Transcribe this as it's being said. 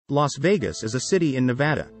Las Vegas is a city in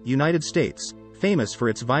Nevada, United States, famous for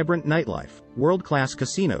its vibrant nightlife, world-class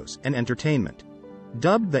casinos, and entertainment.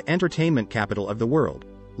 Dubbed the entertainment capital of the world,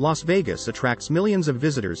 Las Vegas attracts millions of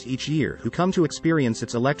visitors each year who come to experience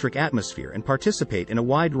its electric atmosphere and participate in a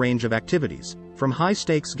wide range of activities, from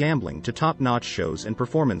high-stakes gambling to top-notch shows and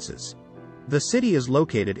performances. The city is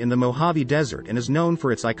located in the Mojave Desert and is known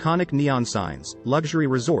for its iconic neon signs, luxury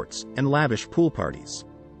resorts, and lavish pool parties.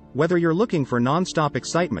 Whether you're looking for non-stop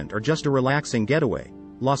excitement or just a relaxing getaway,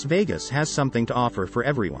 Las Vegas has something to offer for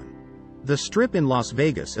everyone. The Strip in Las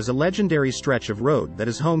Vegas is a legendary stretch of road that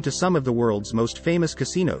is home to some of the world's most famous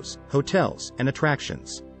casinos, hotels, and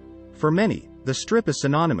attractions. For many, the Strip is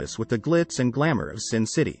synonymous with the glitz and glamour of Sin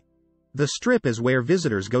City. The Strip is where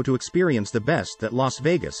visitors go to experience the best that Las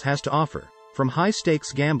Vegas has to offer, from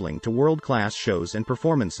high-stakes gambling to world-class shows and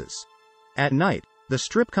performances. At night, the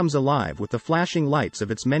Strip comes alive with the flashing lights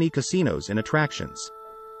of its many casinos and attractions.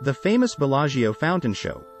 The famous Bellagio fountain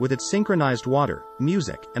show, with its synchronized water,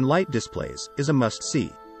 music, and light displays, is a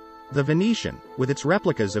must-see. The Venetian, with its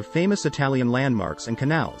replicas of famous Italian landmarks and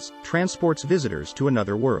canals, transports visitors to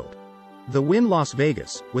another world. The Wynn Las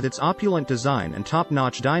Vegas, with its opulent design and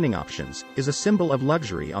top-notch dining options, is a symbol of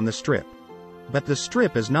luxury on the Strip. But the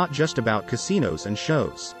Strip is not just about casinos and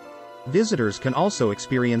shows. Visitors can also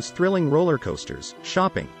experience thrilling roller coasters,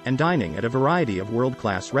 shopping, and dining at a variety of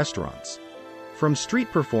world-class restaurants. From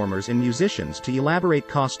street performers and musicians to elaborate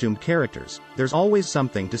costumed characters, there's always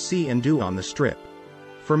something to see and do on the Strip.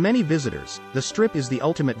 For many visitors, the Strip is the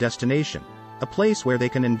ultimate destination, a place where they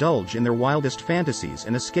can indulge in their wildest fantasies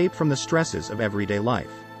and escape from the stresses of everyday life.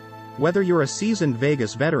 Whether you're a seasoned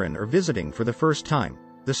Vegas veteran or visiting for the first time,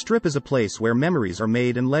 the Strip is a place where memories are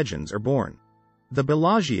made and legends are born. The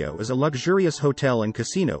Bellagio is a luxurious hotel and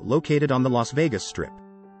casino located on the Las Vegas Strip.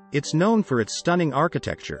 It's known for its stunning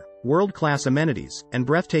architecture, world-class amenities, and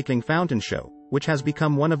breathtaking fountain show, which has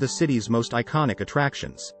become one of the city's most iconic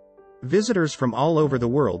attractions. Visitors from all over the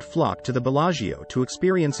world flock to the Bellagio to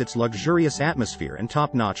experience its luxurious atmosphere and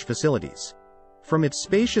top-notch facilities. From its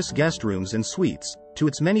spacious guest rooms and suites, to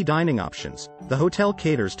its many dining options, the hotel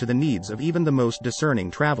caters to the needs of even the most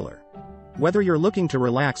discerning traveler. Whether you're looking to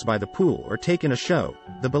relax by the pool or take in a show,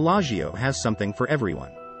 the Bellagio has something for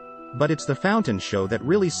everyone. But it's the fountain show that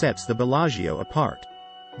really sets the Bellagio apart.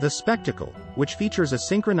 The spectacle, which features a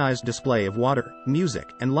synchronized display of water, music,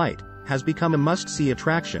 and light, has become a must-see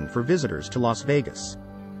attraction for visitors to Las Vegas.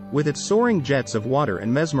 With its soaring jets of water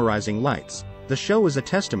and mesmerizing lights, the show is a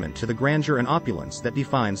testament to the grandeur and opulence that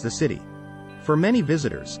defines the city. For many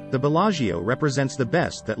visitors, the Bellagio represents the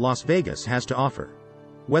best that Las Vegas has to offer.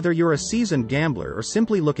 Whether you're a seasoned gambler or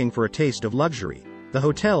simply looking for a taste of luxury, the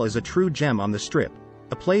hotel is a true gem on the Strip,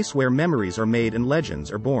 a place where memories are made and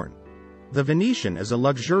legends are born. The Venetian is a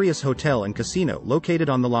luxurious hotel and casino located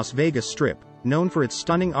on the Las Vegas Strip, known for its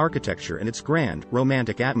stunning architecture and its grand,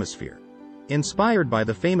 romantic atmosphere. Inspired by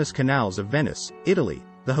the famous canals of Venice, Italy,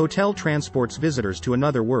 the hotel transports visitors to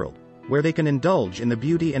another world, where they can indulge in the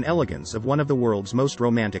beauty and elegance of one of the world's most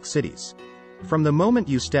romantic cities. From the moment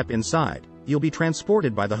you step inside, you'll be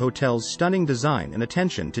transported by the hotel's stunning design and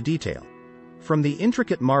attention to detail. From the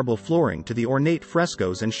intricate marble flooring to the ornate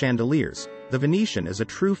frescoes and chandeliers, the Venetian is a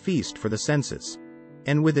true feast for the senses.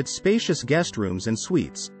 And with its spacious guest rooms and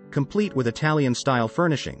suites, complete with Italian-style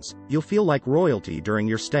furnishings, you'll feel like royalty during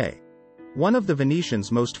your stay. One of the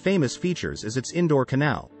Venetian's most famous features is its indoor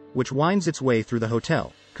canal, which winds its way through the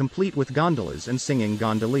hotel, complete with gondolas and singing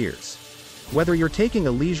gondoliers. Whether you're taking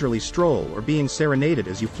a leisurely stroll or being serenaded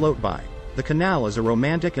as you float by, the canal is a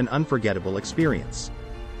romantic and unforgettable experience.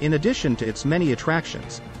 In addition to its many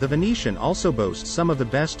attractions, the Venetian also boasts some of the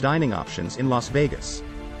best dining options in Las Vegas.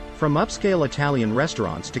 From upscale Italian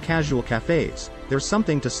restaurants to casual cafes, there's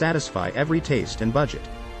something to satisfy every taste and budget.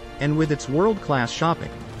 And with its world-class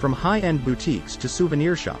shopping, from high-end boutiques to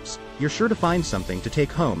souvenir shops, you're sure to find something to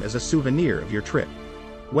take home as a souvenir of your trip.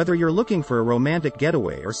 Whether you're looking for a romantic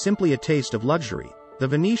getaway or simply a taste of luxury, the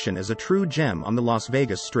Venetian is a true gem on the Las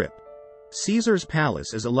Vegas Strip. Caesar's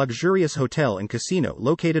Palace is a luxurious hotel and casino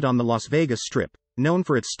located on the Las Vegas Strip, known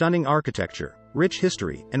for its stunning architecture, rich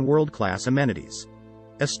history, and world-class amenities.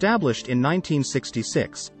 Established in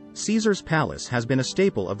 1966, Caesar's Palace has been a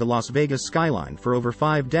staple of the Las Vegas skyline for over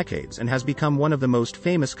 5 decades and has become one of the most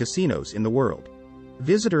famous casinos in the world.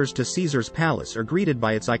 Visitors to Caesar's Palace are greeted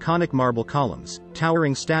by its iconic marble columns,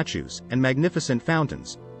 towering statues, and magnificent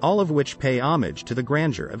fountains, all of which pay homage to the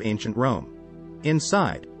grandeur of ancient Rome.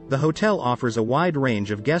 Inside, the hotel offers a wide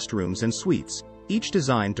range of guest rooms and suites, each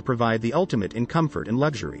designed to provide the ultimate in comfort and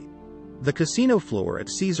luxury. The casino floor at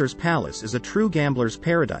Caesar's Palace is a true gambler's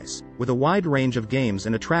paradise, with a wide range of games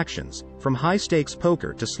and attractions, from high-stakes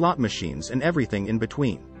poker to slot machines and everything in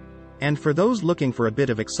between. And for those looking for a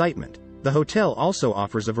bit of excitement, the hotel also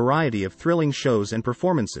offers a variety of thrilling shows and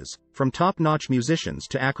performances, from top-notch musicians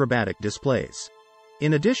to acrobatic displays.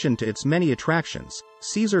 In addition to its many attractions,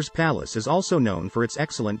 Caesar's Palace is also known for its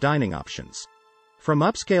excellent dining options. From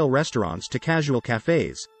upscale restaurants to casual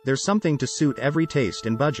cafes, there's something to suit every taste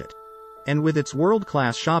and budget. And with its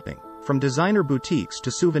world-class shopping, from designer boutiques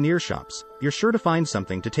to souvenir shops, you're sure to find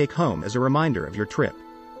something to take home as a reminder of your trip.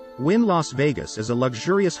 Wynn Las Vegas is a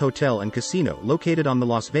luxurious hotel and casino located on the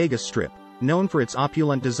Las Vegas Strip, known for its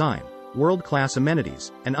opulent design, world-class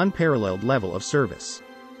amenities, and unparalleled level of service.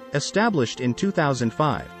 Established in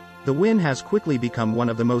 2005, the Wynn has quickly become one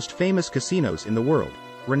of the most famous casinos in the world,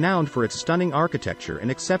 renowned for its stunning architecture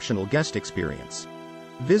and exceptional guest experience.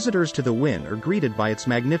 Visitors to the Wynn are greeted by its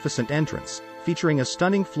magnificent entrance, featuring a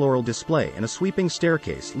stunning floral display and a sweeping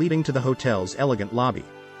staircase leading to the hotel's elegant lobby.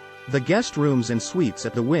 The guest rooms and suites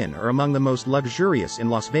at the Wynn are among the most luxurious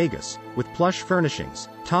in Las Vegas, with plush furnishings,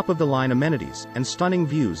 top-of-the-line amenities, and stunning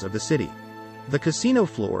views of the city. The casino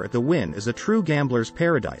floor at the Wynn is a true gambler's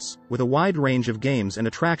paradise, with a wide range of games and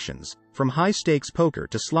attractions, from high-stakes poker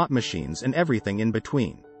to slot machines and everything in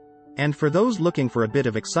between. And for those looking for a bit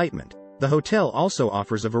of excitement, the hotel also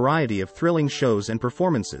offers a variety of thrilling shows and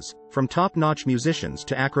performances, from top-notch musicians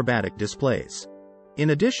to acrobatic displays.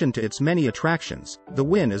 In addition to its many attractions, the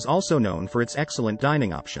Wynn is also known for its excellent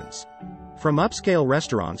dining options. From upscale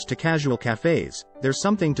restaurants to casual cafes, there's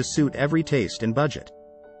something to suit every taste and budget.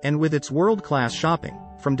 And with its world-class shopping,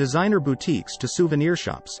 from designer boutiques to souvenir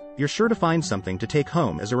shops, you're sure to find something to take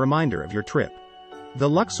home as a reminder of your trip. The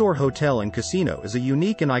Luxor Hotel and Casino is a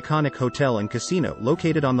unique and iconic hotel and casino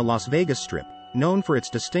located on the Las Vegas Strip, known for its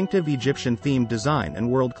distinctive Egyptian-themed design and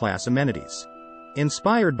world-class amenities.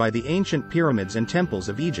 Inspired by the ancient pyramids and temples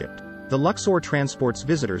of Egypt, the Luxor transports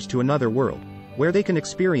visitors to another world, where they can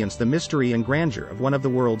experience the mystery and grandeur of one of the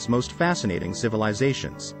world's most fascinating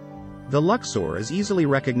civilizations. The Luxor is easily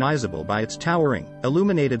recognizable by its towering,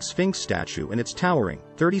 illuminated Sphinx statue and its towering,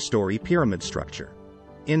 30-story pyramid structure.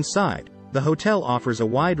 Inside, the hotel offers a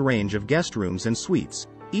wide range of guest rooms and suites,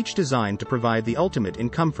 each designed to provide the ultimate in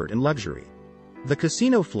comfort and luxury. The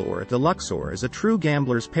casino floor at the Luxor is a true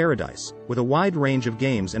gambler's paradise, with a wide range of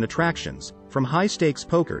games and attractions, from high-stakes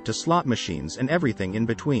poker to slot machines and everything in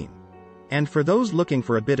between. And for those looking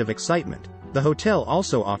for a bit of excitement, the hotel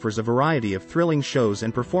also offers a variety of thrilling shows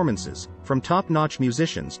and performances, from top-notch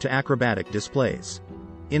musicians to acrobatic displays.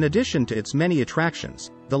 In addition to its many attractions,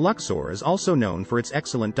 the Luxor is also known for its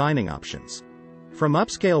excellent dining options. From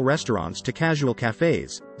upscale restaurants to casual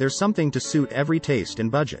cafes, there's something to suit every taste and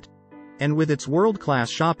budget. And with its world-class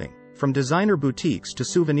shopping, from designer boutiques to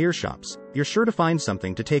souvenir shops, you're sure to find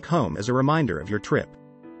something to take home as a reminder of your trip.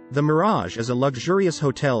 The Mirage is a luxurious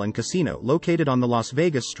hotel and casino located on the Las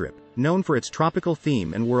Vegas Strip, known for its tropical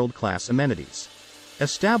theme and world-class amenities.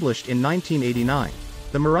 Established in 1989,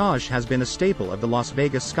 the Mirage has been a staple of the Las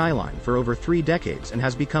Vegas skyline for over 3 decades and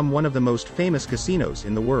has become one of the most famous casinos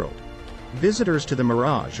in the world. Visitors to the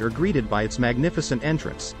Mirage are greeted by its magnificent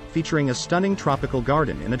entrance, featuring a stunning tropical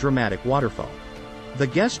garden and a dramatic waterfall. The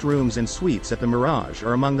guest rooms and suites at the Mirage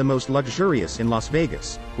are among the most luxurious in Las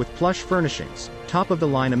Vegas, with plush furnishings,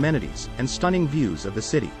 top-of-the-line amenities, and stunning views of the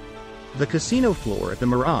city. The casino floor at the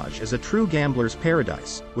Mirage is a true gambler's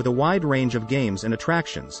paradise, with a wide range of games and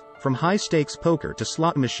attractions, from high-stakes poker to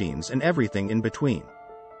slot machines and everything in between.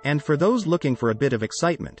 And for those looking for a bit of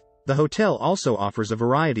excitement, the hotel also offers a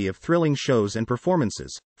variety of thrilling shows and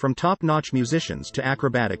performances, from top-notch musicians to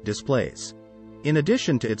acrobatic displays. In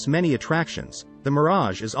addition to its many attractions, the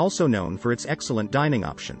Mirage is also known for its excellent dining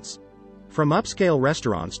options. From upscale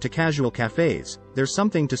restaurants to casual cafes, there's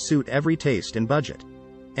something to suit every taste and budget.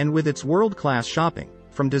 And with its world-class shopping,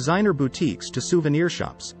 from designer boutiques to souvenir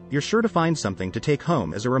shops, you're sure to find something to take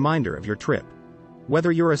home as a reminder of your trip.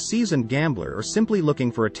 Whether you're a seasoned gambler or simply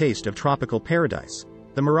looking for a taste of tropical paradise,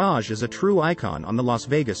 the Mirage is a true icon on the Las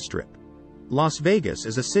Vegas Strip. Las Vegas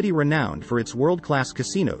is a city renowned for its world-class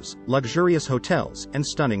casinos, luxurious hotels, and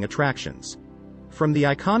stunning attractions. From the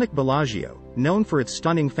iconic Bellagio, known for its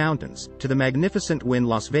stunning fountains, to the magnificent Wynn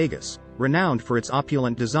Las Vegas, renowned for its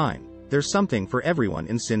opulent design, there's something for everyone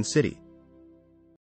in Sin City.